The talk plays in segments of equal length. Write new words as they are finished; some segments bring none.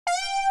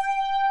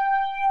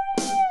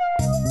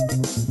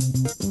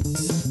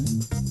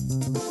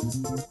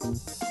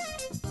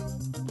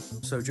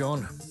So,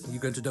 John, you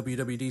going to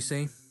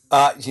WWDC?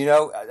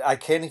 I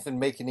can't even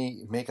make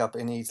up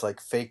any like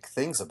fake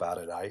things about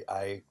it.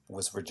 I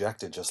was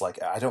rejected. Just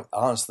like I don't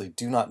honestly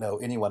do not know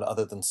anyone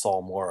other than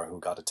Saul Mora who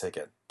got a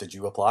ticket. Did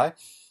you apply?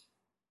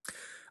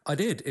 I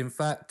did. In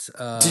fact,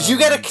 Did you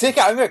get a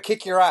ticket? I'm gonna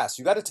kick your ass.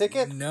 You got a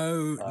ticket?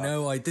 no,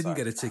 I didn't Sorry.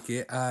 get a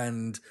ticket.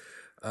 And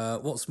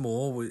what's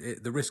more,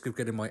 the risk of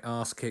getting my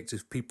ass kicked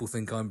if people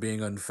think I'm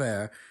being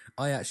unfair,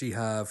 I actually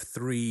have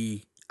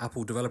 3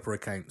 Apple developer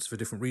accounts for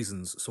different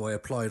reasons. So I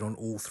applied on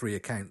all 3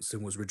 accounts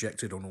and was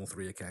rejected on all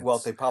 3 accounts. Well,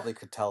 they probably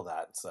could tell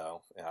that.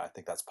 So yeah, I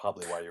think that's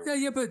probably why you're.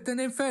 Yeah, but then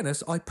in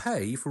fairness, I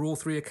pay for all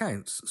 3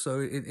 accounts. So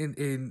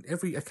in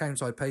every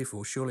account I pay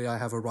for, surely I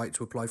have a right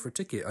to apply for a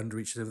ticket under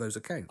each of those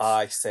accounts.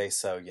 I say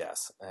so,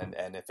 yes.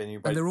 And if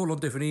anybody. And they're all on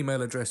different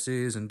email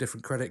addresses and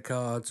different credit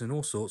cards and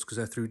all sorts because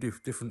they're through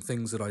different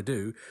things that I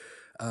do.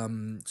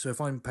 So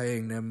if I'm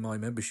paying them my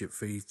membership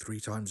fee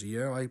 3 times a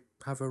year, I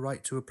have a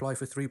right to apply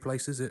for 3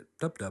 places at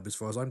DubDub, as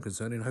far as I'm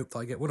concerned, and hope that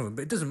I get one of them.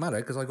 But it doesn't matter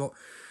because I got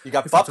I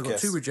got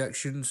 2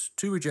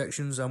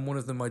 rejections, and one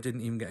of them I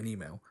didn't even get an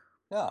email.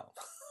 Yeah.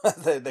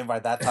 They by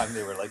that time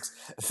they were like,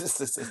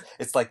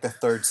 it's like the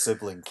 3rd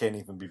sibling can't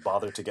even be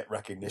bothered to get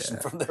recognition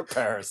from their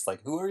parents.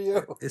 Like, who are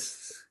you?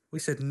 We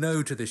said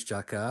no to this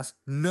jackass.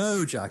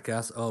 No,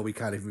 jackass. Oh, we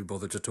can't even be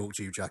bothered to talk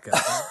to you,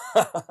 jackass.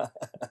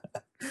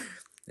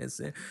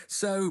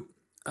 So,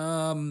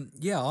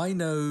 I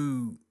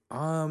know.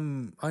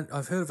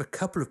 I've heard of a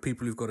couple of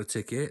people who've got a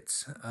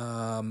ticket.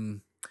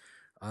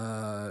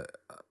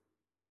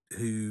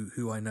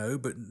 Who I know,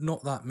 but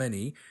not that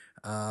many.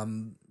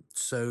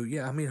 So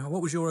yeah, I mean,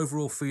 what was your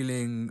overall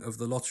feeling of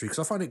the lottery?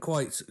 Because I find it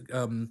quite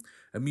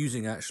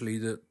amusing, actually,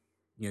 that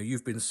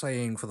you've been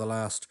saying for the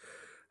last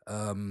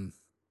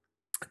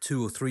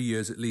 2 or 3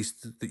 years at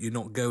least that you're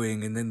not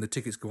going, and then the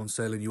tickets go on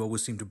sale and you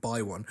always seem to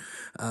buy one.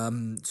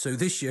 So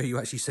this year you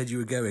actually said you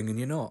were going and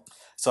you're not.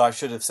 So I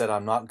should have said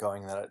I'm not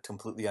going, that I'm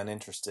completely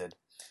uninterested.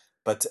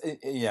 But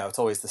it's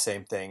always the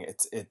same thing.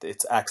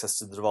 It's access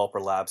to the developer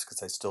labs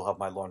because I still have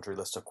my laundry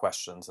list of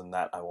questions and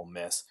that I will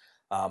miss.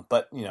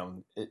 But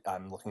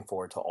I'm looking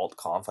forward to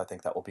AltConf. I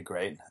think that will be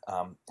great.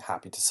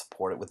 Happy to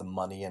support it with the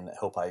money and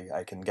hope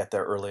I can get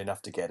there early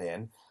enough to get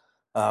in.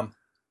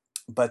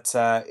 But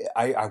I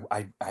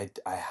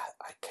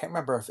can't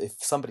remember if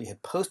somebody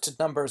had posted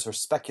numbers or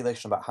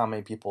speculation about how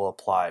many people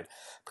applied,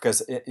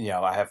 because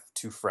I have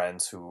 2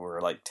 friends who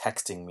were like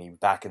texting me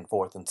back and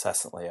forth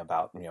incessantly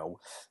about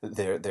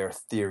their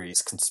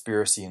theories,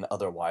 conspiracy and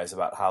otherwise,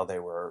 about how they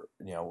were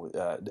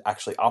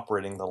actually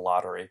operating the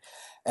lottery,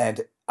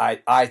 and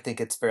I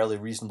think it's fairly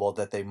reasonable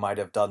that they might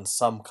have done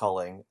some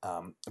culling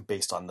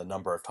based on the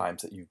number of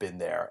times that you've been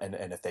there. And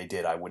if they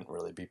did, I wouldn't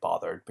really be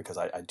bothered, because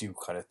I do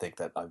kind of think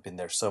that I've been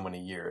there so many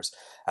years,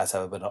 as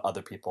have been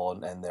other people.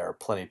 And there are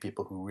plenty of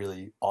people who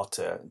really ought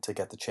to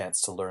get the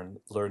chance to learn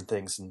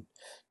things and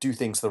do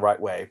things the right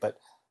way. But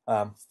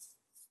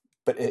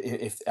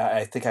if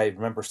I think I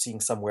remember seeing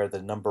somewhere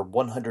the number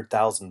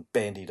 100,000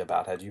 bandied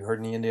about. Had you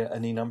heard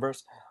any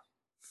numbers?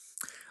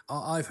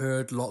 I've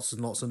heard lots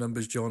and lots of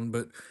numbers, John,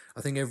 but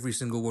I think every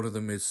single one of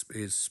them is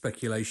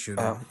speculation.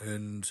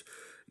 And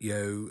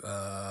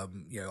I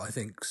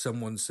think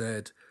someone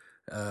said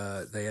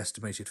they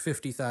estimated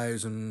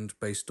 50,000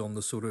 based on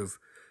the sort of,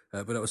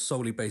 but it was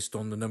solely based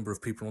on the number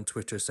of people on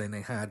Twitter saying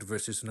they had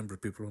versus the number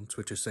of people on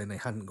Twitter saying they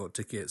hadn't got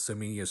tickets. I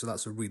mean, so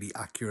that's a really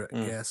accurate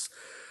guess.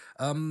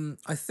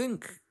 I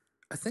think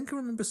I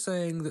remember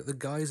saying that the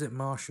guys at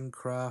Martian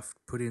Craft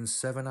put in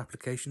 7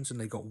 applications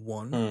and they got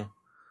 1.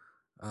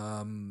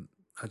 I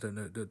don't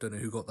know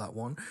who got that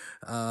one.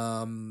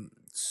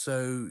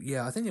 So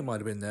yeah, I think it might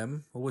have been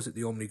them, or was it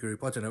the Omni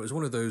Group? I don't know. It was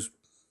one of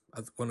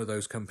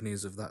those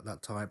companies of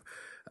that type.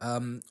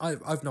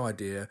 I've no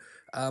idea.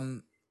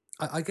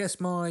 I guess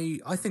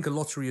I think a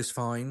lottery is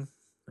fine.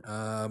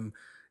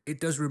 It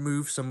does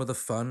remove some of the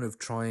fun of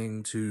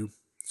trying to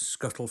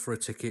scuttle for a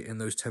ticket in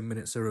those 10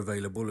 minutes they're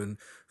available and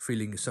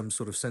feeling some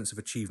sort of sense of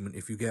achievement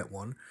if you get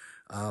one.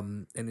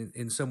 And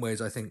in some ways,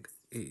 I think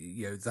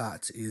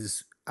that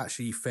is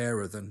actually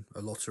fairer than a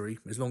lottery,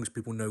 as long as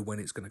people know when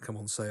it's going to come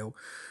on sale,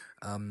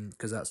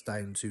 because that's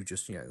down to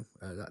just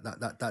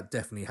that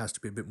definitely has to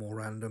be a bit more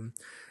random.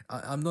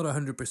 I'm not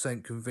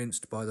 100%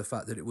 convinced by the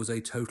fact that it was a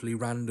totally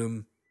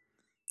random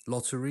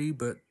lottery,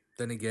 but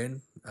then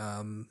again,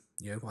 I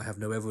have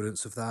no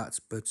evidence of that.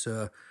 But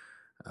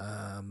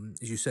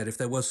as you said, if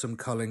there was some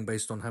culling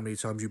based on how many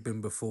times you've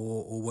been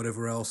before or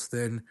whatever else,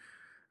 then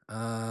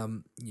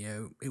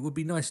it would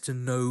be nice to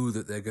know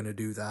that they're going to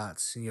do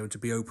that, to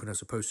be open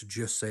as opposed to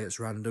just say it's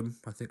random.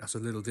 I think that's a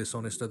little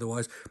dishonest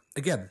otherwise.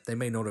 Again, they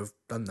may not have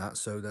done that,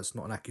 so that's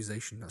not an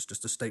accusation. That's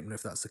just a statement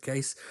if that's the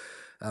case.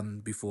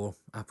 Before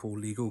Apple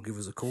Legal give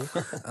us a call.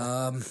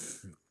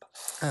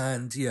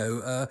 And,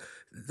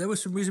 there were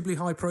some reasonably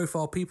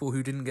high-profile people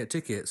who didn't get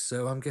tickets,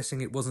 so I'm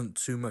guessing it wasn't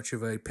too much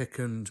of a pick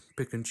and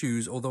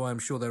choose, although I'm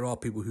sure there are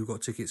people who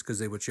got tickets because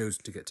they were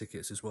chosen to get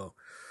tickets as well.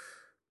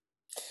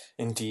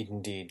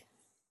 Indeed.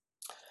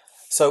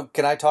 So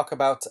can I talk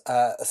about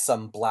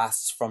some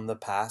blasts from the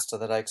past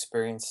that I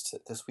experienced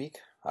this week?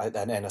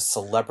 And a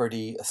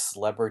celebrity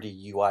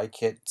UI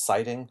kit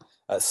sighting,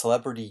 a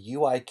celebrity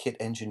UI kit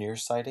engineer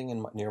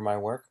sighting near my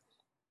work.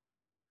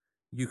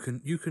 You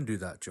can do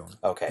that, John.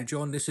 Okay.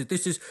 John, this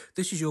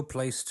is your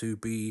place to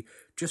be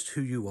just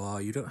who you are.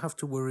 You don't have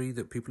to worry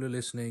that people are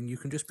listening. You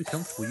can just be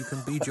comfortable. You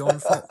can be John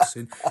Fox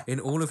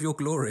in all of your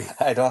glory.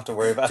 I don't have to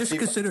worry about Just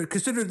people.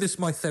 consider this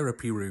my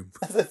therapy room.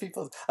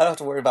 People. I don't have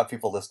to worry about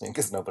people listening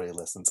because nobody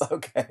listens.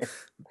 Okay.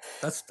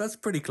 That's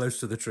pretty close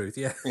to the truth.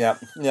 Yeah. Yeah,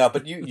 yeah,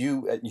 but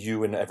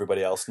you and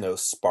everybody else know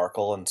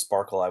Sparkle, and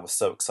Sparkle I was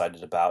so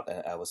excited about,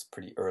 and I was a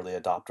pretty early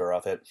adopter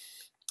of it.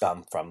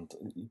 From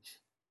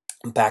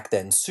back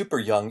then, super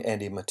young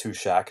Andy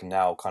Matuszak, and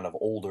now kind of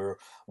older,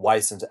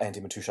 wizened Andy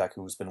Matuszak,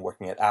 who's been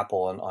working at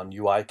Apple on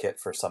UIKit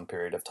for some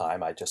period of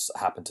time. I just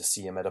happened to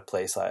see him at a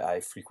place I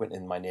frequent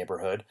in my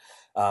neighborhood.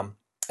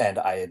 And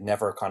I had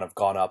never kind of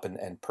gone up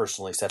and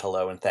personally said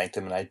hello and thanked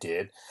him, and I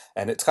did.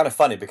 And it's kind of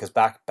funny because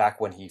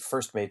back when he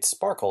first made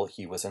Sparkle,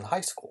 he was in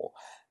high school,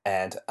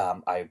 and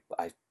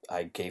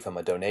I gave him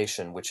a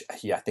donation, which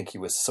I think he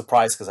was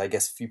surprised because I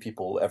guess few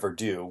people ever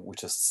do,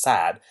 which is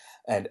sad.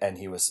 And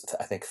he was,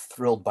 I think,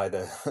 thrilled by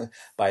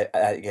by,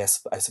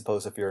 I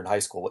suppose if you're in high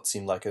school, what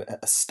seemed like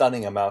a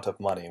stunning amount of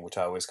money, which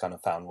I always kind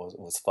of found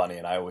was funny,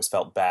 and I always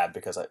felt bad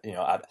because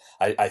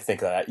I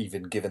think that I've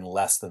even given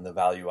less than the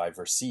value I've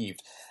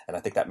received, and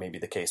I think that may be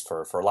the case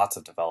for lots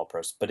of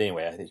developers. But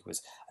anyway, I think he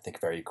was,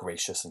 very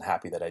gracious and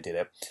happy that I did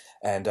it.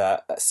 And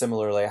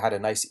similarly, I had a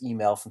nice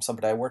email from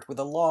somebody I worked with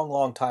a long,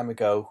 long time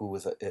ago who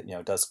was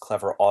does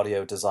clever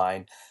audio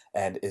design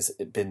and is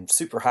been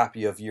super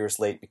happy of years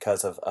late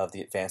because of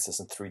the advances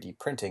in 3D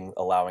printing,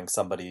 allowing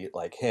somebody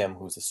like him,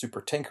 who's a super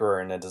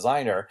tinkerer and a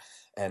designer,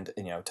 and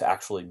to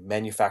actually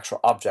manufacture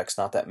objects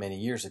not that many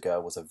years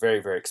ago was a very,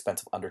 very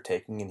expensive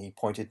undertaking. And he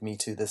pointed me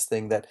to this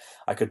thing that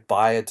I could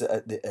buy a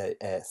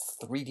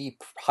 3D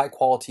high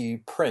quality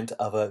print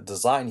of a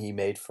design he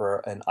made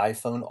for an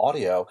iPhone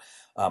audio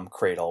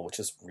cradle, which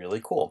is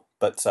really cool.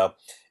 But so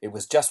it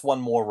was just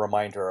one more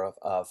reminder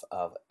of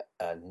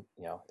and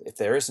if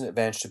there is an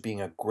advantage to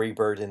being a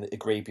graybeard in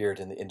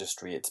the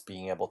industry, it's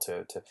being able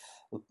to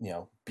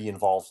be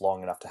involved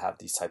long enough to have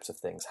these types of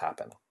things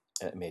happen,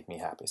 and it made me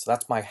happy. So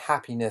that's my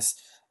happiness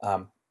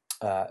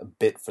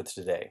bit for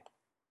today.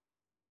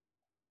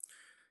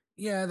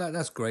 Yeah,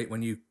 that's great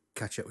when you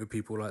catch up with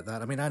people like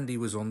that. I mean, Andy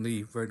was on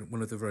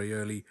one of the very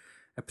early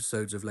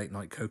episodes of Late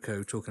Night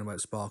Coco talking about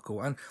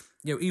Sparkle, and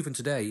even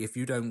today, if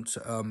you don't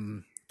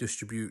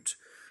distribute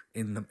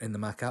in the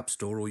Mac App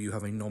Store, or you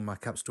have a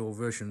non-Mac App Store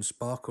version,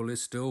 Sparkle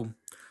is still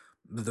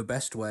the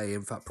best way.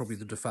 In fact, probably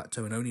the de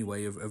facto and only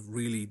way of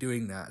really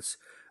doing that.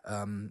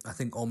 I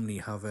think Omni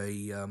have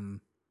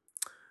an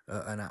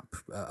app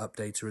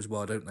updater as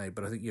well, don't they?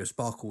 But I think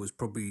Sparkle is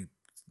probably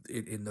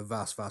in the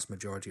vast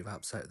majority of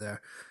apps out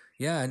there.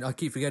 Yeah, and I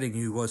keep forgetting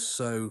he was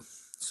so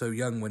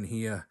young when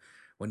he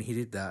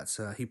did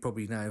that. He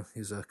probably now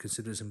is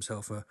considers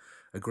himself a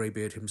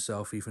greybeard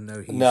himself, even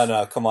though he's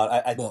no, come on.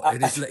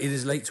 in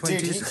his late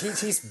 20s. Dude,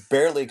 he's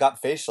barely got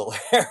facial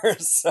hair,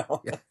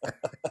 so Yeah.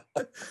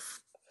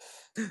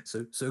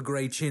 so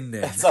grey chin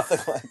then. Something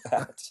like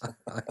that.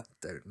 I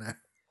don't know.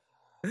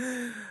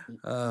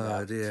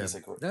 Oh dear.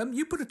 A...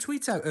 You put a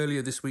tweet out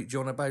earlier this week,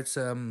 John, about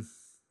someone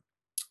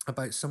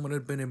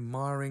who'd been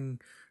admiring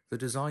the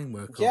design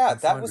work. Yeah,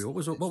 that Findery.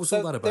 Was all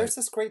that about? There's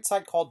this great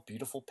site called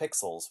Beautiful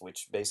Pixels,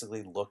 which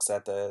basically looks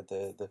at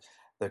the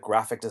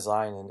graphic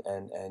design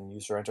and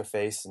user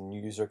interface and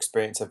user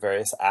experience of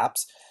various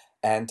apps.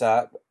 And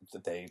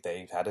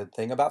they had a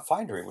thing about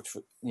Findery, which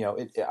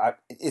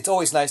it's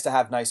always nice to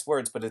have nice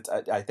words, but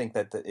I think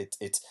that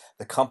it's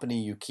the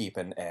company you keep,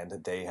 and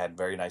they had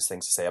very nice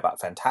things to say about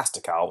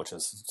Fantastical, which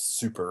is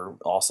super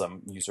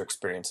awesome user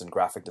experience and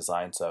graphic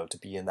design. So to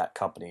be in that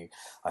company,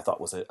 I thought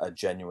was a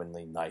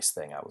genuinely nice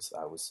thing. I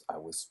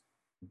was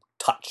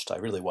touched. I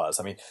really was.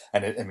 I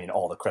mean,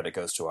 all the credit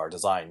goes to our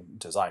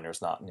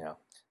designers, not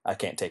I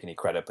can't take any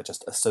credit, but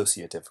just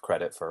associative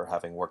credit for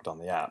having worked on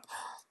the app.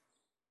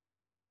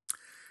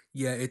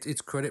 Yeah,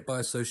 it's credit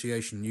by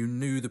association. You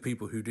knew the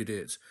people who did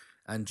it,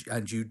 and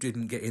you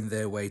didn't get in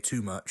their way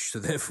too much, so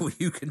therefore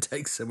you can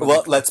take some.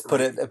 Well, let's put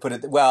it.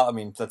 Well, I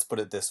mean, let's put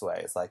it this way: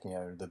 it's like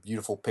the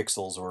beautiful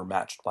pixels were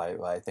matched by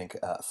I think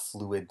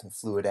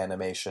fluid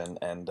animation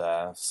and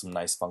some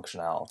nice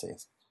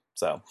functionality.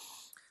 So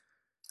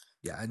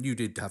yeah, and you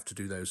did have to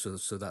do those,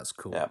 so that's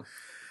cool. Yeah.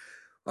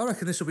 I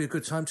reckon this will be a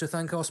good time to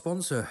thank our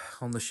sponsor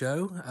on the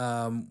show.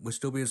 We're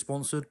still being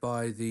sponsored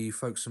by the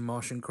folks from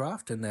Martian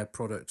Craft and their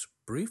product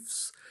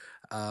Briefs,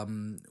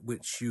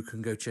 which you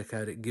can go check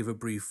out at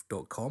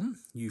giveabrief.com.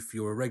 If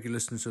you're a regular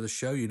listener to the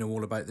show, you know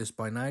all about this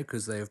by now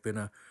because they have been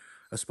a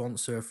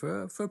sponsor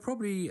for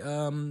probably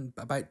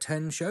about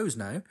 10 shows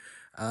now.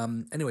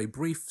 Anyway,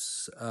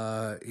 Briefs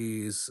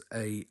is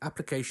a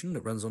application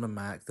that runs on a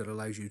Mac that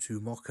allows you to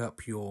mock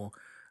up your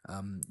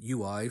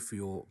UI for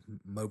your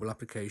mobile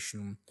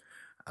application,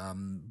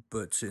 and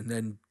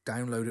then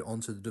download it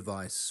onto the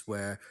device,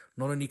 where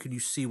not only can you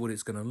see what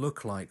it's going to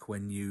look like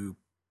when you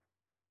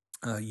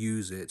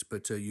use it,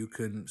 but you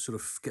can sort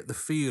of get the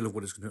feel of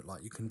what it's going to look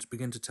like. You can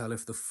begin to tell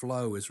if the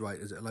flow is right,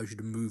 as it allows you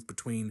to move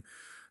between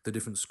the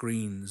different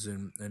screens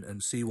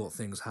and see what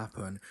things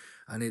happen.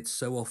 And it's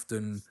so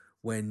often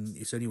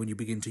it's only when you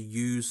begin to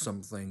use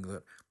something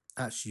that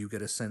actually you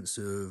get a sense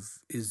of,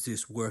 is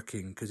this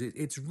working? Because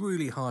it's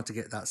really hard to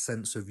get that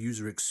sense of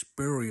user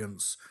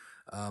experience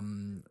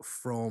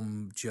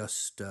from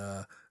just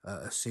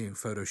seeing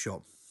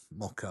Photoshop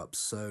mock-ups.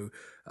 So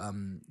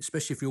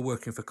especially if you're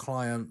working for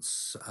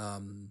clients,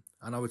 and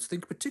I would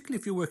think particularly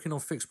if you're working on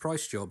fixed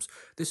price jobs,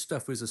 this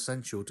stuff is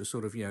essential to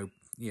sort of, I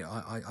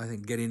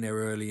think get in there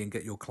early and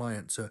get your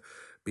client to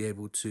be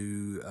able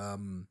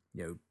to,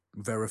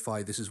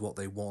 verify this is what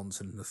they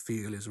want and the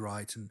feel is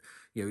right. And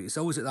it's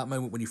always at that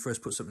moment when you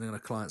first put something in a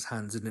client's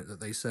hands, isn't it, that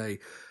they say,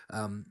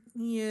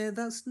 yeah,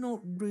 that's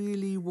not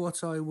really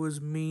what I was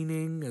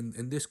meaning.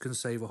 And this can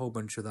save a whole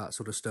bunch of that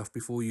sort of stuff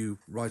before you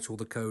write all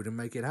the code and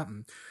make it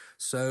happen.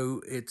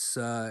 So it's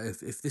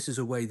if this is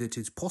a way that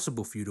it's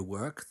possible for you to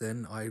work,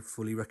 then I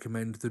fully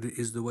recommend that it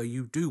is the way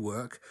you do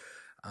work.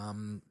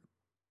 And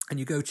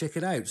you go check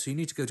it out. So you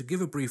need to go to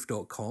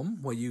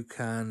giveabrief.com, where you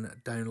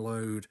can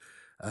download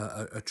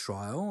a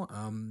trial.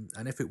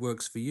 And if it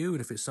works for you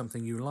and if it's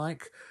something you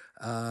like,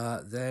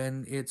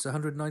 then it's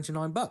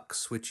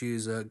 $199, which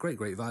is a great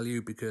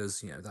value,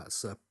 because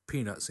that's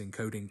peanuts in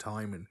coding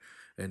time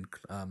and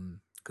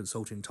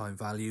consulting time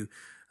value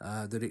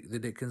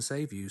that it can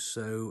save you.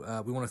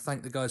 So we want to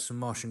thank the guys from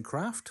Martian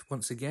Craft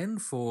once again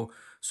for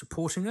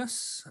supporting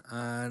us.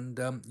 And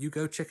you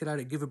go check it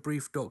out at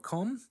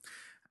giveabrief.com.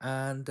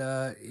 And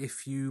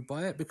if you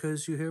buy it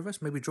because you hear of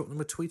us, maybe drop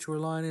them a tweet or a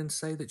line and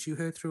say that you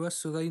heard through us,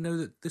 so they know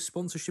that this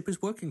sponsorship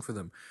is working for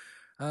them.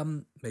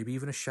 Maybe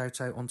even a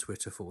shout out on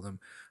Twitter for them.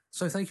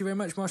 So thank you very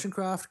much, Martian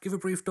Craft.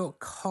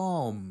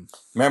 Giveabrief.com.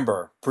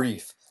 Remember,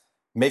 briefs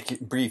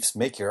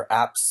make your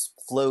apps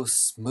flow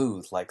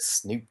smooth like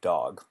Snoop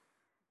Dogg.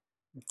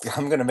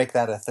 I'm going to make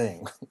that a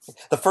thing.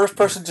 The first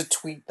person to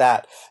tweet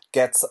that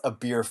gets a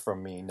beer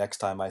from me next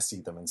time I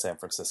see them in San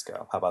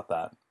Francisco. How about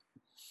that?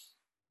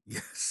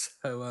 Yes.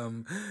 So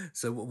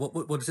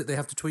what is it they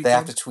have to tweet? They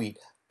have to tweet,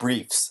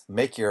 briefs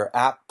make your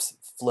apps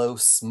flow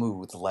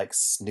smooth like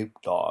Snoop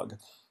Dogg.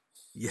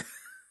 Yeah.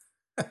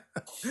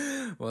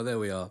 Well, there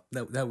we are.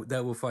 Now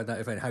we'll find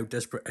out how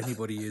desperate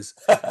anybody is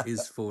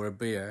for a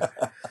beer.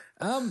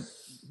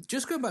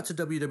 Just going back to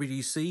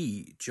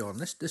WWDC, John.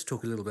 Let's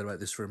talk a little bit about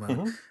this for a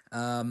moment.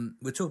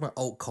 We're talking about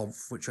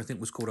AltConf, which I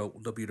think was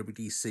called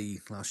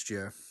WWDC last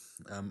year.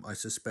 I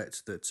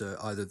suspect that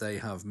either they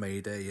have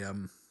made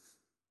an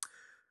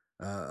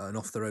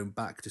off their own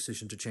back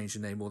decision to change the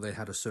name, or they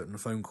had a certain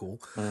phone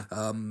call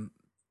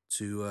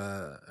to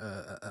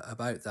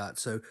about that.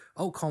 So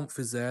AltConf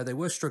is there. They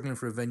were struggling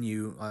for a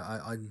venue.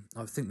 I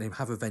think they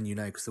have a venue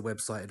now because the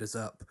website is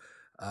up.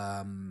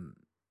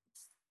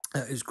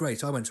 It's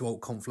great. I went to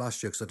AltConf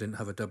last year because I didn't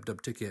have a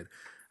dub ticket.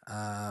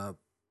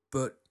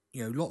 But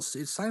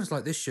it sounds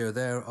like this year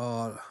there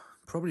are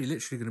probably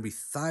literally going to be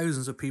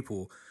thousands of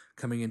people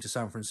coming into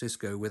San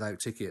Francisco without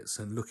tickets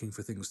and looking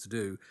for things to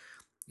do.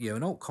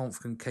 An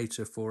AltConf can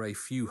cater for a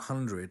few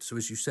hundred. So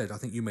as you said, I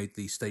think you made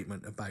the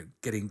statement about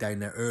getting down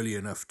there early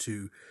enough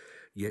to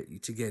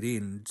get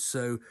in.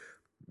 So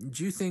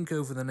do you think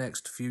over the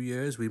next few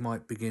years we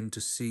might begin to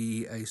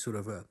see a sort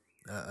of a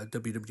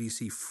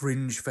WWDC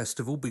fringe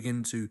festival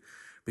begin to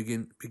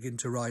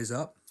rise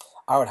up?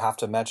 I would have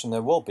to imagine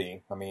there will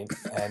be. I mean,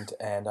 and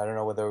I don't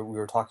know whether we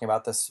were talking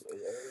about this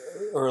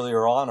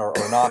earlier on or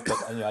not,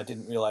 but I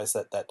didn't realize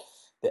that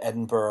the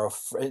Edinburgh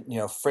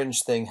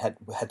fringe thing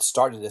had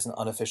started as an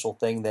unofficial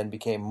thing, then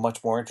became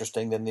much more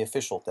interesting than the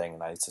official thing,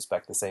 and I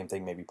suspect the same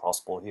thing may be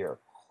possible here.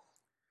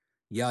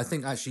 Yeah, I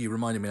think actually you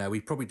reminded me now.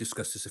 We probably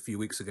discussed this a few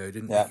weeks ago,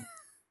 didn't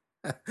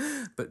we?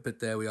 But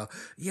there we are.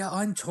 Yeah,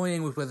 I'm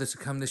toying with whether to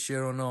come this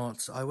year or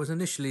not. I was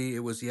initially,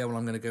 I'm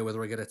going to go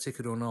whether I get a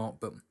ticket or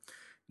not. But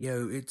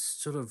it's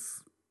sort of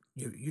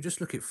you just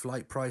look at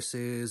flight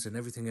prices and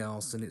everything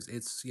else, and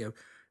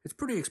it's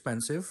pretty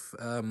expensive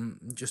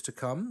just to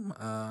come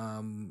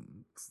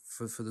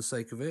for the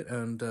sake of it.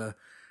 And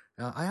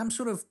I'm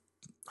sort of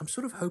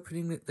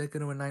hoping that they're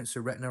going to announce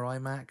a Retina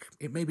iMac.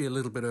 It may be a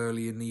little bit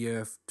early in the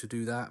year to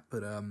do that,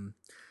 but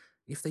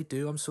if they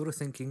do, I'm sort of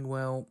thinking,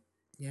 well,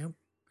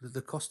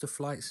 the cost of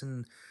flights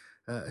and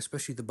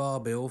especially the bar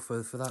bill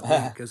for that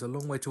week goes a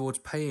long way towards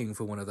paying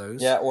for one of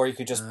those. Yeah, or you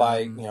could just buy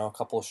a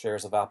couple of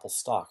shares of Apple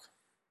stock.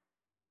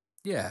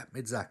 Yeah,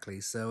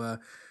 exactly. So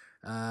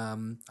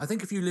I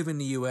think if you live in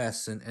the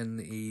US and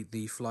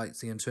the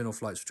flights, the internal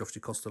flights, which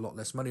obviously cost a lot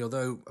less money,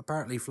 although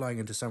apparently flying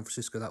into San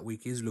Francisco that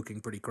week is looking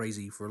pretty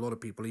crazy for a lot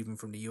of people, even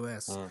from the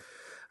US. So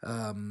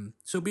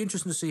it'll be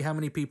interesting to see how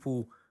many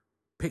people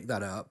pick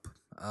that up.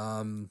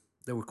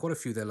 There were quite a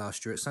few there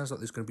last year. It sounds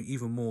like there's going to be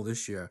even more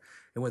this year,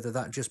 and whether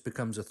that just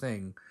becomes a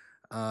thing.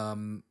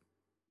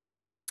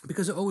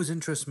 Because it always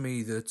interests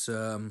me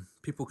that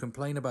people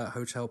complain about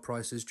hotel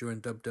prices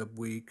during Dub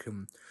week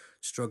and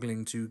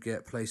struggling to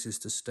get places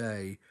to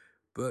stay.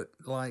 But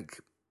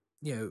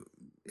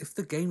if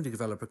the game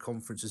developer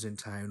conference is in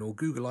town, or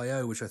Google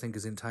I/O, which I think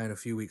is in town a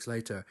few weeks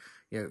later,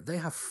 they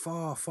have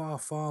far, far,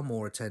 far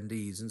more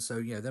attendees, and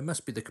so there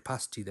must be the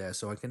capacity there.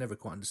 So I can never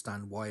quite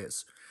understand why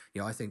it's.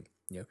 I think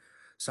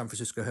San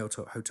Francisco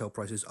hotel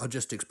prices are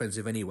just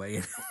expensive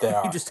anyway. They You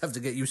are. just have to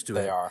get used to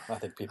They it. are. I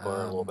think people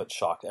are a little bit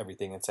shocked.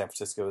 Everything in San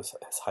Francisco is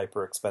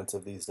hyper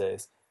expensive these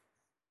days.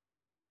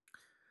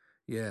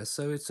 Yeah,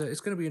 so it's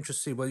going to be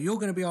interesting. Well, you're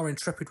going to be our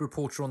intrepid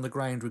reporter on the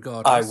ground, I will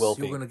regardless. You're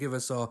be. going to give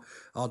us our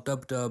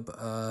dub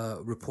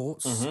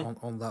reports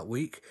on that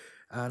week,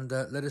 and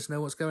let us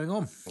know what's going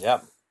on.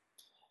 Yep.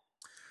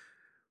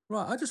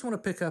 Right, I just want to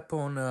pick up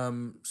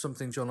on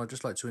something, John. I'd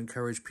just like to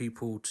encourage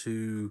people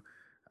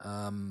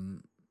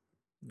um,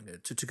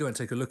 to go and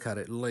take a look at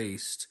it, at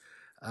least.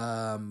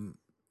 A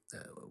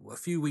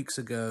few weeks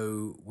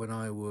ago, when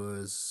I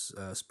was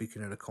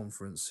speaking at a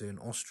conference in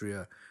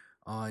Austria,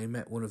 I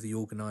met one of the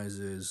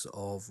organisers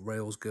of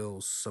Rails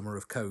Girls Summer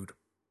of Code.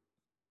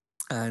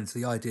 And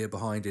the idea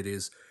behind it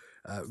is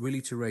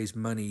really to raise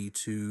money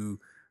to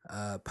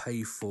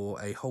pay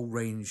for a whole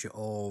range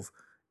of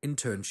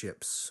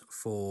internships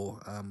for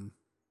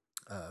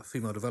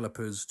female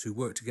developers to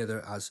work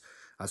together as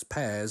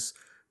pairs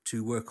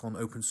to work on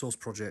open source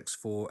projects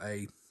for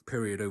a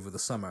period over the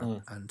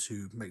summer, and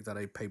to make that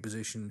a paid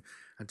position,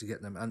 and to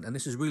get them. And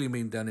this is really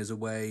being done as a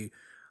way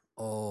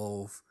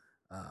of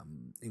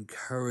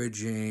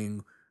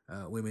encouraging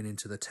women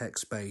into the tech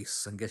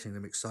space and getting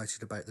them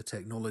excited about the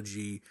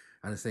technology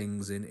and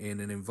things in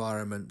an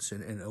environment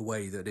in a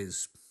way that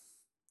is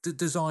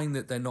design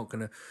that they're not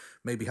going to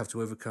maybe have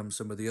to overcome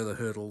some of the other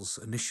hurdles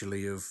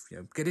initially of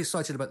get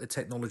excited about the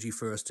technology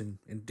first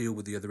and deal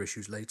with the other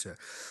issues later.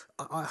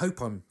 I hope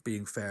I'm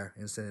being fair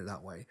in saying it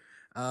that way.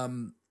 I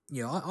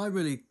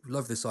really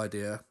love this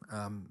idea,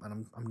 and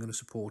I'm going to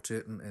support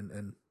it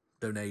and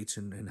donate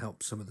and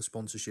help some of the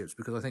sponsorships,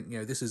 because I think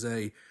this is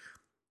a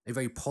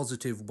very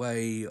positive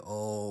way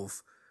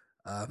of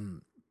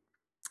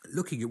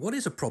looking at what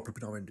is a problem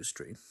in our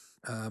industry.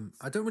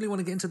 I don't really want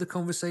to get into the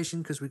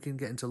conversation because we can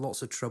get into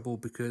lots of trouble,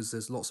 because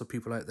there's lots of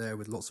people out there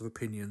with lots of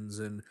opinions,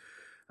 and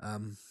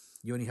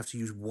you only have to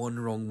use one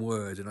wrong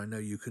word, and I know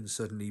you can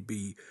suddenly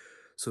be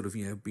sort of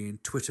being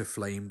Twitter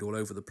flamed all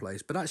over the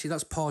place. But actually,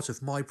 that's part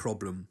of my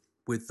problem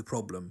with the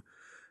problem,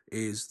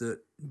 is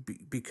that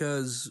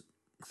because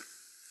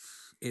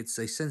it's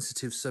a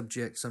sensitive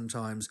subject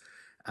sometimes,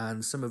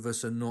 and some of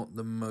us are not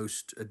the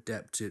most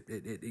adept at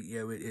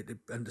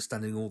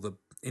understanding all the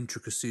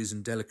intricacies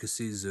and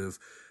delicacies of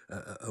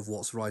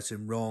what's right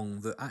and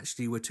wrong, that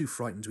actually we're too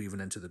frightened to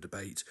even enter the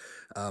debate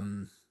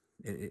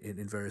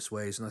in various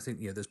ways. And I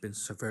think there's been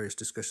some various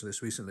discussions of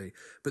this recently,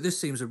 but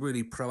this seems a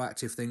really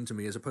proactive thing to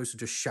me, as opposed to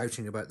just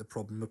shouting about the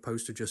problem,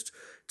 opposed to just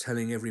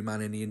telling every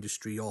man in the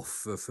industry off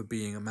for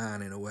being a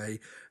man in a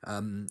way,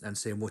 and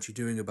saying what you're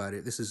doing about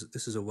it. This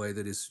is a way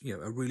that is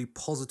a really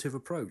positive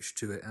approach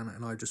to it,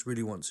 and I just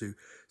really want to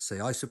say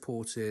I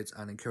support it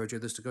and encourage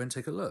others to go and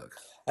take a look.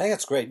 I think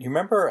that's great. You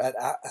remember at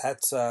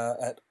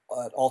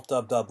Alt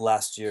Dub Dub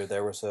last year,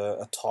 there was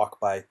a talk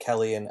by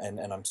Kelly,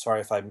 and I'm sorry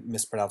if I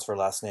mispronounce her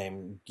last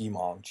name, Guimont,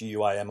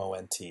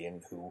 Guimont,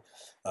 and who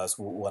was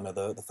one of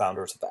the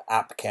founders of the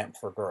App Camp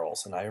for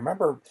Girls. And I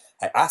remember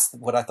I asked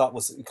what I thought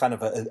was kind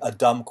of a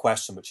dumb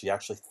question, but she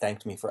actually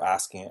thanked me for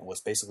asking it. Was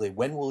basically,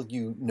 when will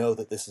you know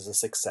that this is a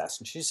success?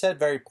 And she said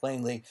very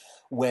plainly,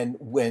 when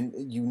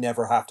you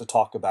never have to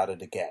talk about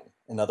it again.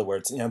 In other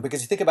words,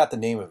 because you think about the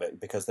name of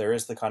it, because there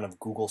is the kind of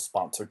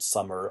Google-sponsored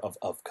Summer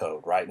of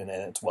Code, right? And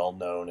it's well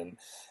known,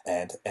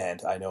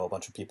 and I know a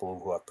bunch of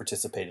people who have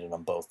participated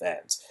on both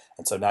ends.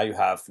 And so now you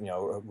have,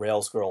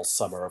 Rails Girls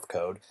Summer of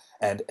Code,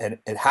 and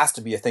it has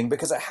to be a thing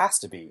because it has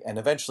to be, and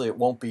eventually it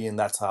won't be, and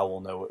that's how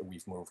we'll know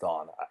we've moved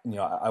on.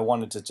 I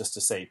wanted to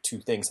say two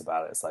things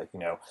about it. It's like,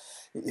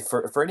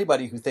 for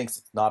anybody who thinks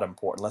it's not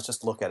important, let's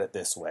just look at it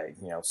this way.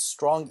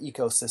 Strong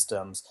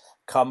ecosystems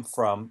come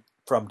from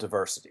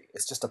diversity.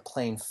 It's just a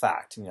plain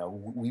fact.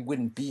 We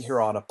wouldn't be here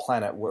on a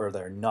planet were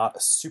there not a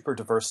super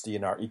diversity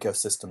in our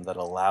ecosystem that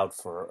allowed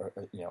for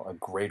a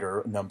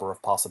greater number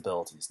of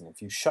possibilities. And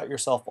if you shut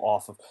yourself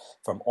off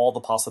from all the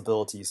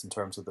possibilities in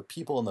terms of the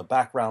people and the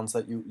backgrounds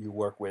that you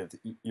work with,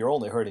 you're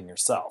only hurting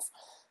yourself.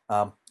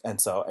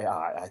 And so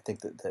I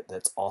think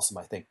that's awesome.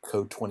 I think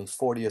Code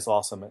 2040 is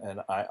awesome,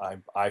 and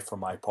I for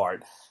my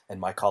part,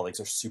 and my colleagues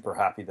are super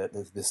happy that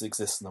this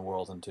exists in the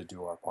world and to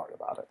do our part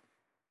about it.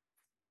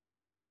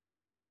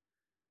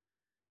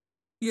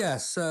 Yeah,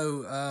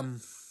 so I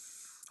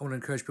want to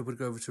encourage people to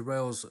go over to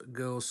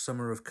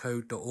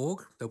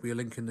railsgirlssummerofcode.org. There'll be a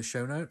link in the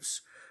show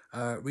notes.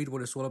 Read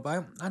what it's all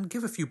about and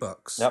give a few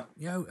bucks. Yep.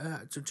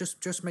 To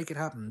just make it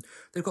happen.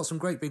 They've got some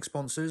great big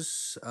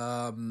sponsors.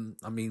 They've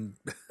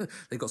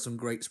got some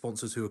great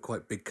sponsors who are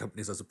quite big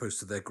companies as opposed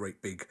to their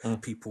great big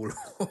people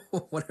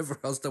or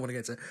whatever else. Don't want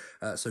to get to.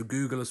 So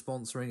Google are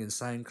sponsoring, and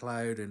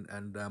SoundCloud,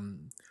 and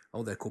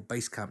they're called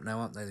Basecamp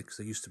now, aren't they? Because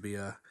they used to be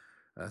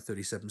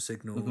 37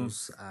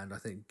 Signals, and I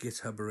think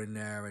GitHub are in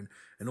there,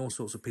 and all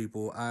sorts of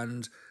people,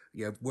 and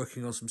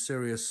working on some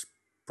serious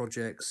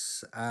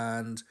projects.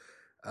 And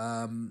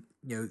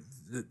the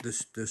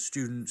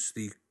students,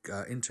 the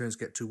interns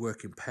get to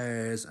work in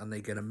pairs, and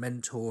they get a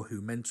mentor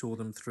who mentor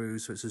them through.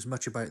 So it's as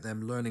much about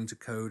them learning to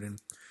code and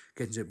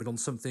getting to it, but on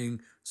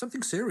something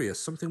serious,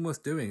 something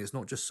worth doing. It's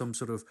not just some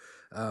sort of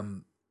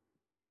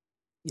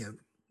you know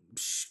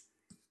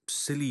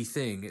silly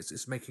thing.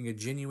 It's making a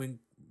genuine,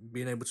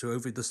 being able to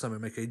over the summer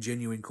make a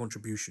genuine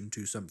contribution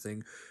to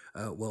something,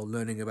 while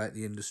learning about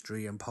the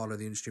industry and part of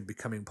the industry,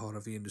 becoming part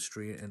of the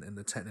industry and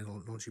the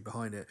technology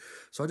behind it.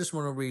 So I just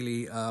want to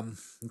really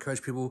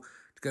encourage people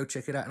to go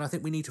check it out. And I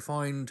think we need to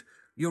find.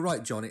 You're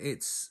right, John.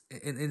 It's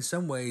in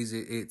some ways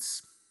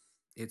it's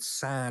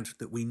sad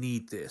that we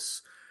need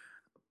this,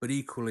 but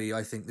equally,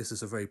 I think this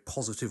is a very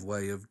positive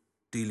way of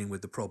dealing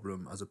with the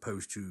problem, as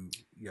opposed to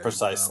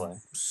Precisely.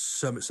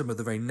 some of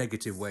the very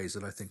negative ways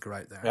that I think are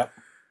out there. Yep.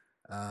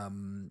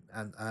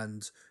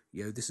 And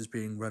this is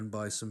being run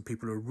by some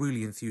people who are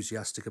really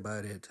enthusiastic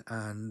about it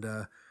and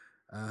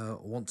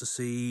want to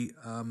see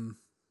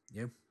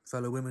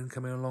fellow women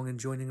coming along and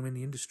joining them in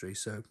the industry.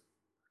 So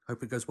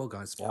hope it goes well,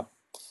 guys. Yep.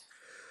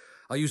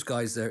 I use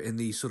guys there in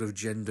the sort of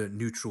gender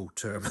neutral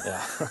term,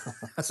 Yeah.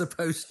 as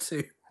opposed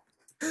to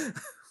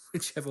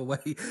whichever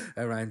way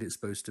around it's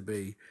supposed to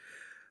be.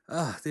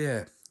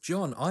 Dear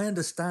John, I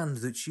understand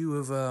that you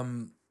have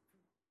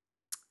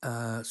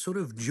sort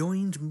of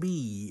joined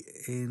me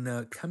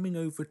in coming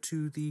over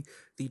to the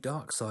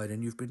dark side,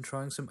 and you've been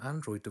trying some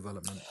Android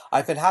development.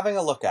 I've been having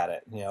a look at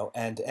it,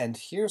 and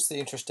here's the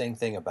interesting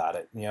thing about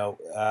it. You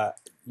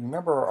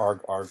remember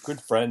our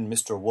good friend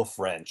Mr. Wolf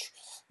Wrench,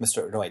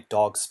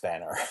 Dog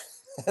Spanner,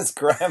 as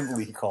Graham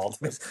Lee called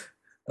him.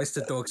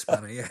 Mr. Dog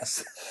Spanner,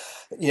 yes.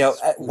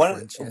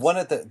 One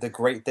of the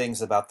great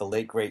things about the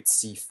late great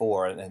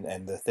C4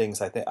 and the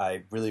things I think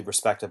I really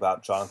respect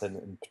about Jonathan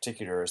in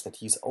particular is that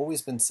he's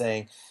always been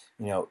saying,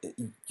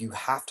 you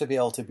have to be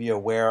able to be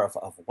aware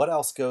of what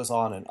else goes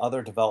on in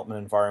other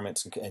development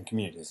environments and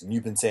communities. And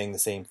you've been saying the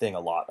same thing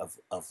a lot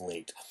of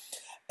late.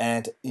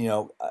 And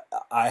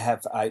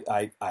I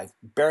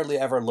barely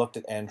ever looked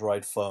at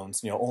Android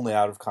phones, only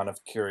out of kind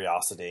of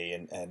curiosity,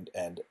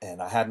 and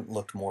I hadn't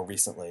looked more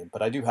recently.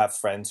 But I do have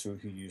friends who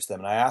use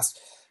them, and I asked,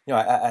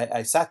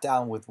 I sat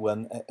down with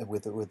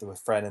a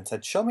friend and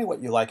said, show me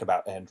what you like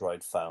about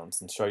Android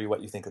phones, and show you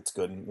what you think that's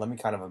good, and let me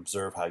kind of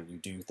observe how you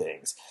do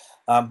things.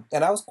 And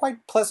I was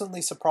quite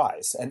pleasantly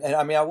surprised. And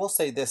I mean, I will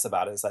say this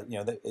about it is that,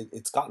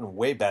 it's gotten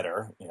way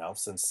better,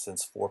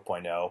 since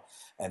 4.0,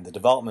 and the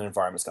development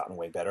environment's gotten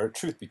way better.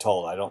 Truth be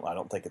told, I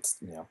don't think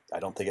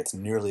it's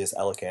nearly as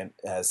elegant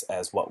as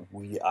what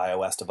we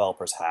iOS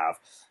developers have.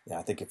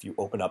 I think if you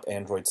open up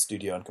Android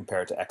Studio and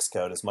compare it to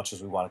Xcode, as much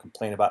as we want to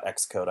complain about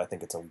Xcode, I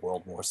think it's a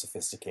world more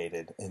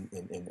sophisticated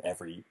in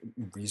every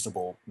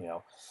reasonable,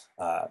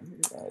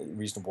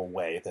 reasonable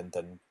way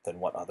than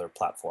what other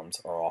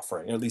platforms are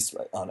offering, at least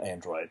on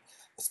Android,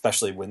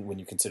 especially when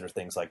you consider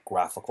things like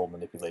graphical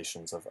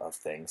manipulations of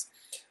things.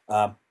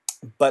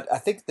 But I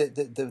think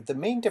the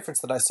main difference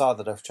that I saw,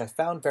 which I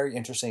found very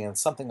interesting and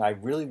something I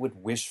really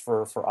would wish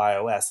for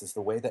iOS, is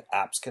the way that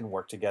apps can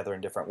work together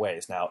in different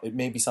ways. Now, it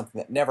may be something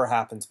that never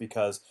happens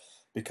because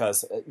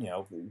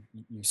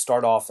you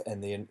start off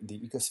and the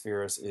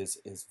ecosphere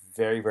is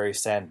very, very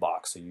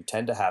sandbox. So you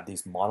tend to have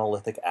these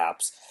monolithic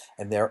apps,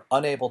 and they're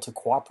unable to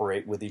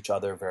cooperate with each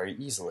other very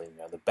easily.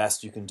 The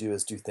best you can do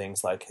is do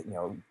things like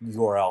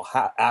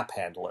URL app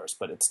handlers,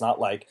 but it's not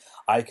like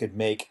I could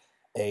make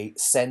a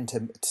send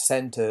to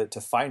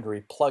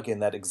Findery plugin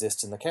that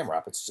exists in the camera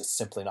app. It's just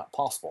simply not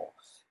possible.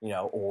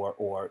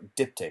 Or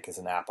Diptych is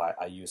an app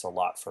I use a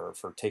lot for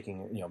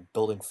taking,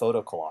 building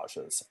photo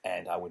collages,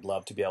 and I would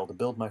love to be able to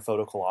build my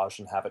photo collage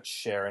and have it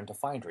share into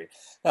Findery.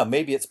 Now,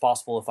 maybe it's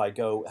possible if I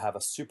go have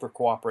a super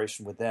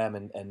cooperation with them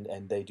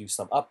and they do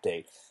some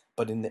update.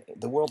 But in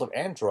the world of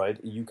Android,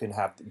 you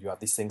have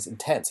these things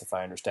intense, if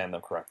I understand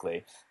them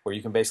correctly, where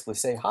you can basically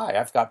say, "Hi,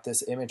 I've got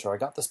this image or I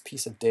got this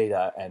piece of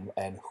data,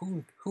 and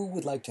who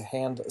would like to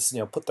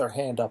put their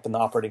hand up in the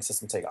operating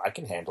system and say I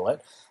can handle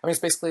it." I mean, it's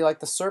basically like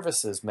the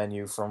services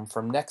menu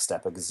from Next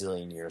Step a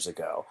gazillion years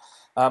ago.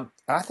 And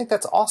I think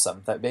that's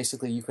awesome. That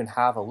basically you can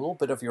have a little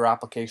bit of your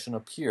application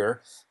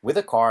appear with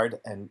a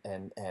card and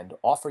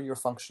offer your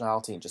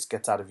functionality and just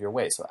gets out of your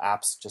way. So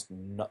apps just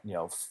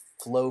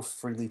flow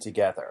freely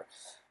together.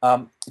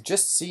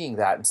 Just seeing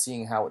that and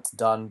seeing how it's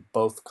done,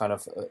 both kind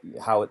of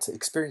how it's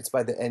experienced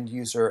by the end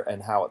user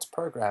and how it's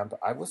programmed,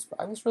 I was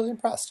really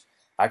impressed.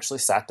 I actually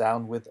sat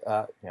down with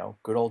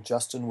good old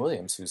Justin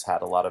Williams, who's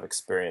had a lot of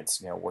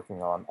experience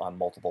working on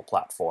multiple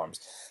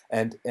platforms,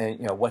 and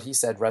what he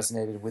said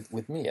resonated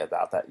with me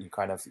about that.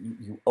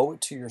 You owe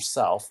it to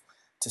yourself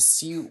to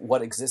see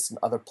what exists in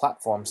other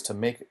platforms to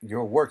make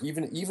your work,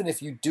 even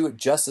if you do it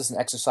just as an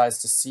exercise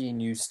to see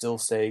and you still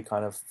stay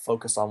kind of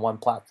focused on one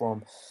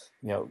platform,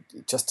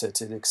 just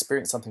to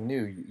experience something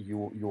new, you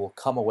will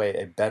come away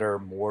a better,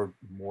 more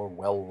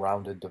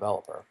well-rounded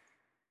developer.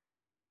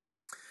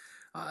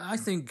 I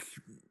think,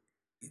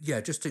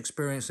 just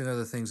experiencing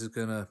other things is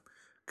gonna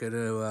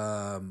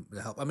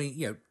help. I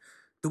mean,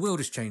 the world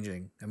is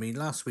changing. I mean,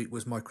 last week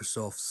was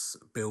Microsoft's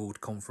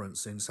Build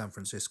conference in San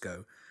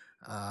Francisco.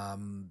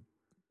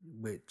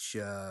 which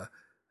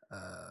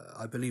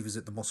I believe is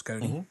at the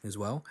Moscone as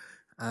well.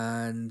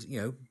 And,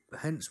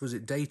 hence was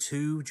it day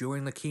 2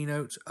 during the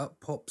keynote, up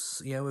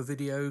pops, a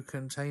video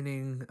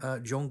containing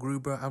John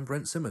Gruber and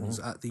Brent Simmons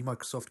at the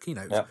Microsoft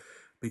keynote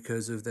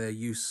because of their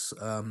use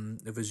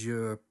of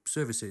Azure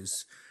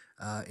services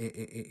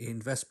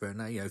in Vesper.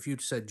 Now, if you'd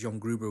said John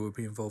Gruber would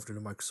be involved in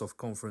a Microsoft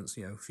conference,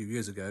 a few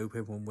years ago,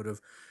 everyone would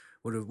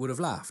have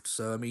laughed.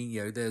 So, I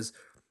mean, there's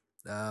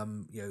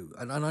and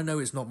I know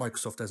it's not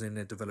Microsoft as in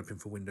they're developing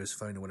for Windows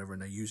Phone or whatever,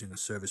 and they're using a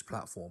service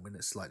platform and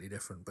it's slightly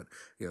different. But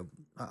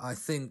I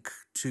think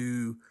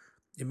in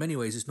many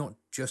ways it's not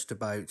just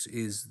about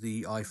is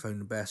the iPhone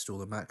the best or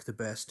the Mac the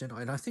best,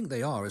 and I think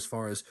they are as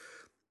far as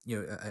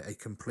a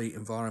complete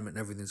environment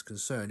and everything's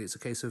concerned. It's a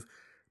case of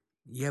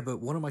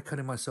but what am I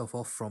cutting myself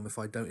off from if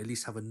I don't at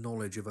least have a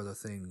knowledge of other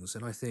things?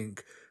 And I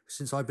think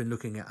since I've been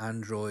looking at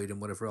Android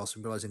and whatever else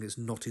and realizing it's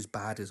not as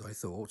bad as I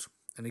thought,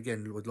 and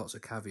again with lots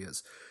of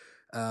caveats.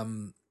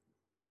 And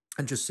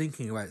just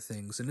thinking about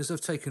things, and as I've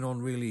taken on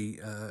really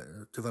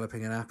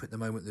developing an app at the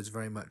moment that's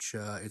very much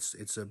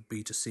it's a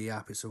B2C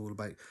app. It's all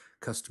about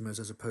customers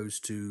as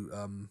opposed to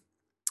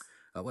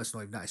well, it's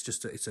not even that.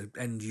 It's an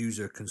end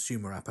user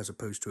consumer app as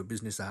opposed to a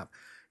business app.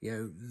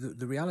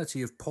 The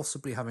reality of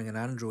possibly having an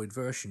Android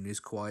version is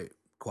quite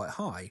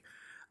high,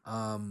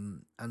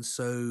 and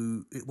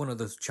so one of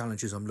the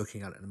challenges I'm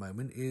looking at the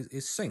moment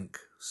is sync.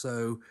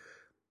 So.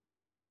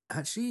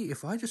 Actually,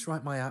 if I just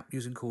write my app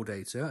using core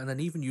data and then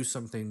even use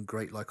something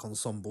great like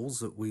ensembles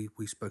that we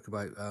spoke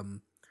about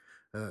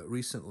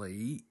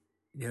recently,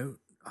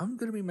 I'm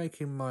going to be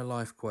making my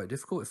life quite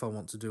difficult if I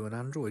want to do an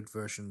Android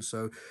version.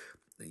 So,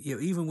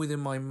 even within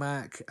my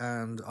Mac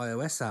and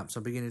iOS apps,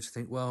 I'm beginning to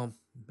think, well,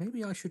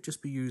 maybe I should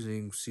just be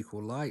using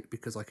SQLite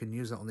because I can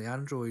use that on the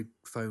Android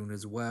phone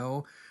as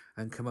well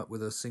and come up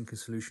with a syncing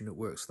solution that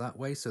works that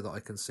way so that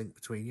I can sync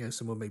between,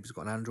 someone maybe's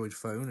got an Android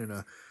phone and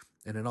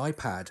an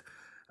iPad.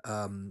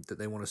 That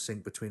they want to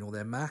sync between all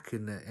their Mac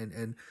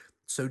and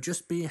so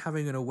just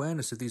having an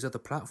awareness of these other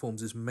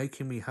platforms is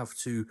making me have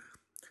to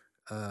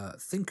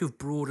think of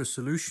broader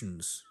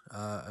solutions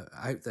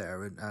out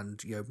there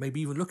and maybe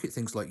even look at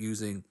things like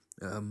using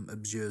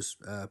Azure's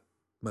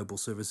mobile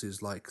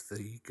services like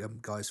the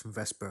guys from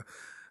Vesper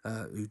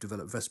who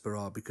developed Vesper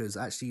R, because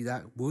actually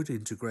that would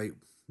integrate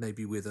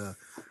maybe with an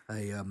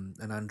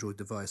Android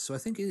device. So I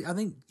think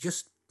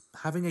just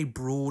having a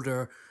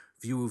broader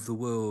view of the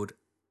world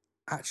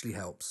actually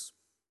helps.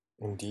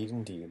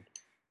 Indeed.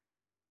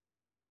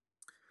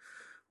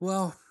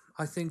 Well,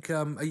 I think.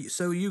 Are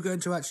you going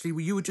to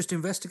actually? You were just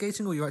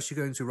investigating, or are you actually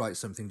going to write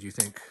something? Do you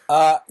think?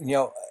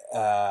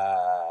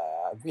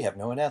 We have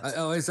no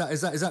announcements.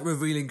 Is that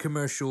revealing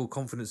commercial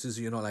confidences?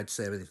 You're not allowed to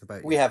say anything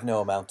about. We have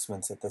no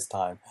announcements at this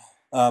time.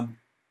 I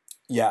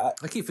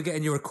keep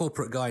forgetting you're a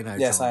corporate guy now.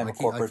 Yes, John. I am a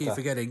corporate guy. I keep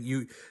forgetting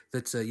you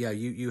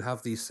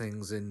have these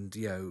things, and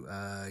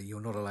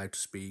you're not allowed to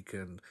speak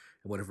and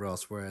whatever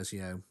else. Whereas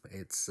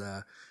it's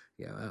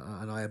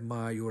and I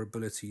admire your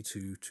ability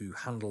to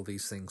handle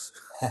these things.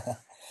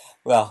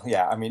 Well,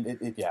 yeah, I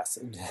mean, yes.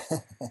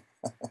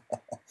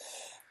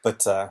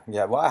 But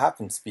well, I have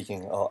been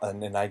speaking,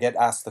 and I get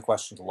asked the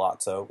questions a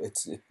lot. So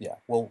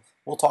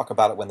we'll talk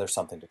about it when there's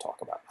something to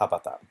talk about. How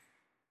about that?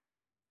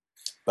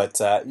 But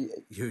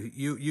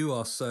you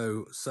are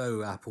so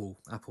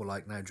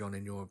Apple-like now, John,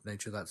 in your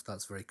nature.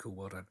 That's very cool.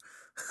 Well done.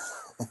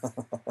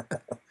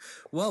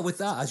 Well, with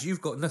that, as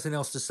you've got nothing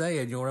else to say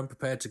and you're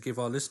unprepared to give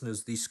our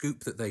listeners the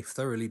scoop that they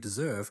thoroughly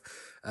deserve,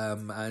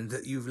 and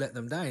that you've let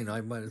them down,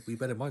 we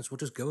might as well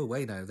just go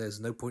away now. There's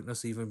no point in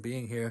us even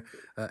being here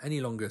any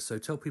longer. So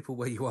tell people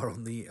where you are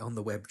on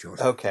the web, George.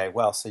 Okay,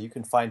 well, so you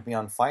can find me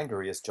on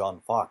Findery as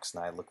John Fox,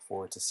 and I look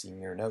forward to seeing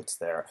your notes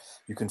there.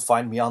 You can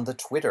find me on the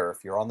Twitter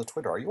if you're on the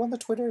Twitter. Are you on the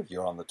Twitter?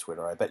 You're on the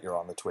Twitter. I bet you're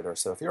on the Twitter.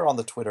 So if you're on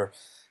the Twitter,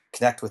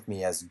 connect with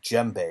me as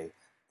Djembe,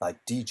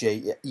 like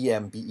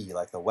DJEMBE,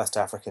 like the West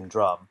African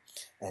drum.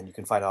 And you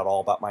can find out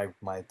all about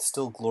my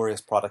still glorious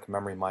product,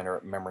 Memory Miner,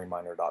 at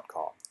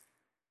memoryminer.com.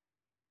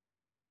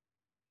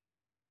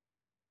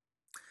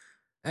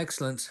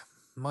 Excellent.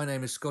 My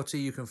name is Scotty.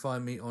 You can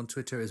find me on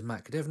Twitter as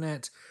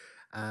MacDevNet.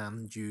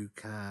 And you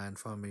can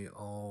find me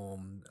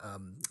on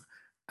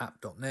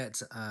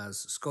app.net as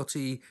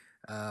Scotty.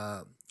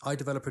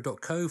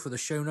 iDeveloper.co for the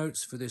show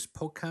notes for this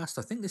podcast.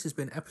 I think this has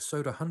been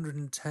episode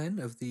 110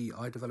 of the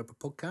iDeveloper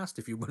podcast,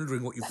 if you're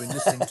wondering what you've been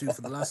listening to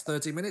for the last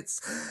 30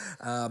 minutes.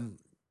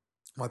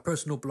 My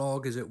personal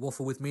blog is at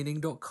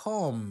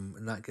wafflewithmeaning.com,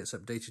 and that gets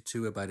updated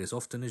too about as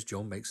often as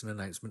John makes an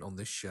announcement on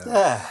this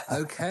show.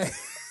 Okay.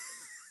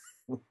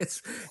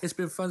 It's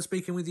been fun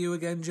speaking with you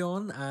again,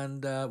 John,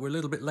 and we're a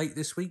little bit late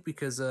this week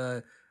because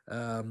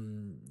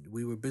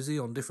we were busy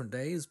on different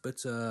days,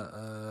 but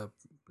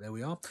there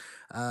we are.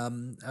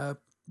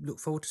 Look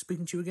forward to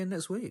speaking to you again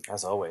next week.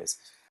 As always.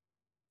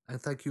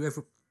 And thank you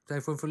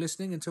everyone for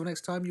listening. Until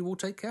next time, you all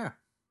take care.